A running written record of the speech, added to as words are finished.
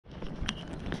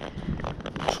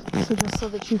So just so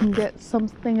that you can get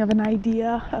something of an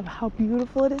idea of how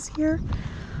beautiful it is here,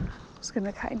 I'm just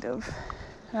gonna kind of,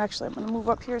 actually I'm gonna move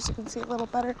up here so you can see a little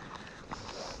better.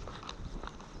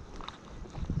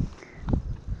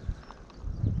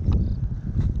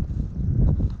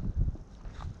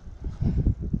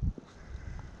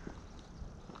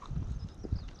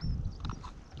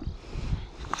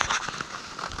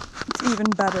 It's even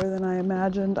better than I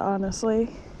imagined, honestly.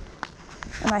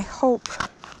 And I hope that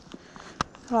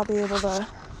I'll be able to,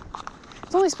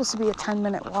 it's only supposed to be a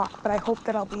 10-minute walk, but I hope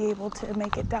that I'll be able to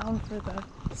make it down for the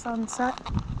sunset.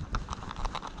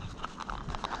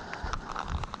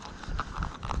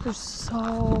 They're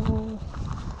so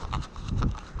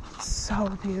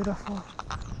beautiful.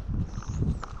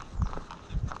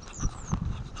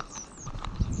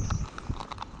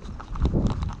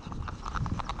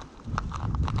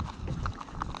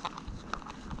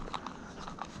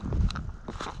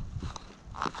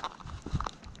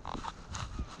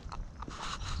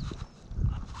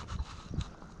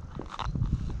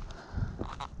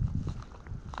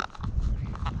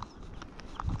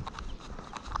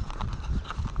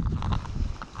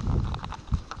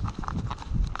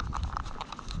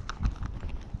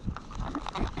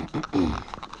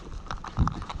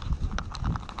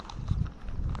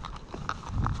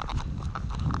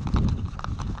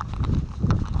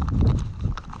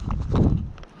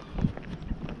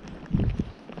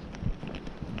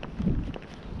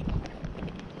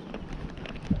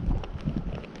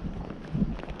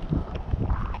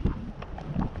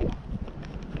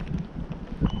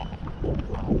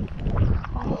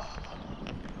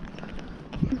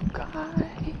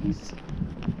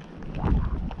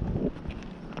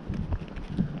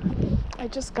 I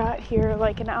just got here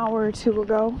like an hour or two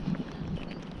ago.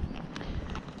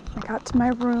 I got to my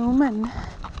room and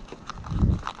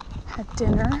had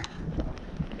dinner.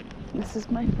 This is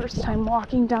my first time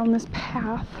walking down this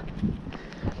path.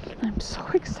 I'm so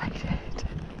excited.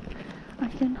 I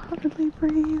can hardly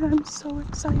breathe. I'm so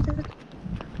excited.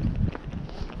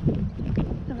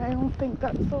 And I don't think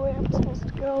that's the way I'm supposed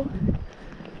to go.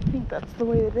 I think that's the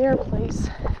way to their place.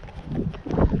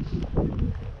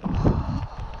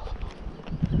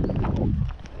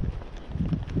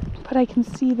 But I can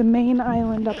see the main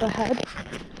island up ahead.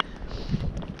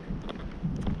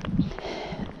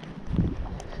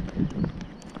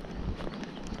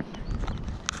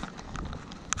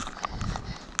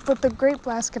 But the Great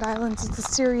Blasket Islands is a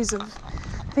series of,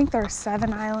 I think there are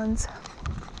 7 islands.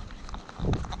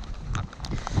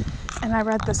 And I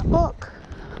read this book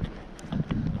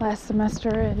last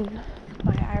semester in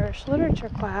my Irish literature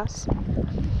class.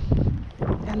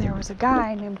 And there was a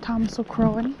guy named Thomas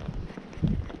O'Crowan.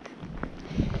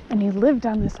 And he lived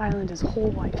on this island his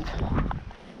whole life.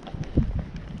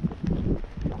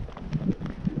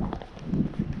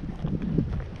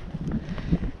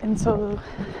 And so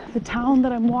the town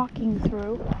that I'm walking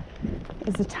through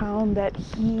is a town that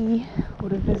he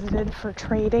would have visited for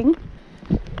trading.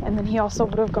 And then he also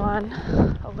would have gone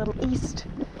a little east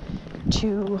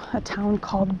to a town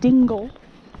called Dingle,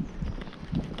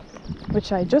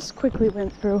 which I just quickly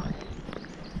went through.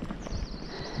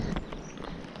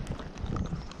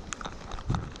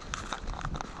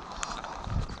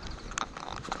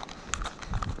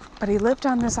 But he lived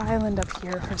on this island up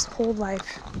here for his whole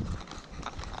life.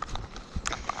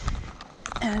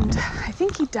 And I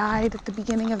think he died at the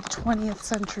beginning of the 20th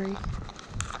century.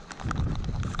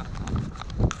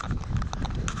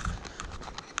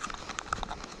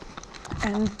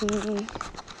 And the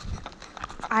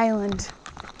island,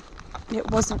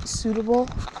 it wasn't suitable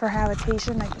for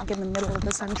habitation, I think in the middle of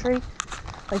the century,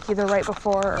 like either right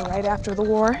before or right after the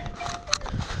war.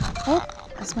 Oh,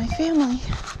 that's my family.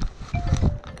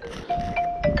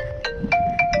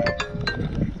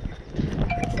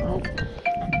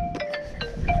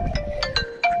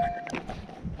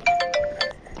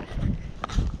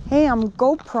 Hey, I'm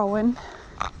GoProing.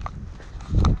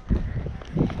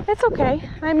 It's okay,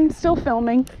 I'm still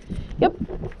filming. Yep.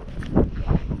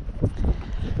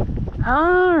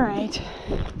 All right.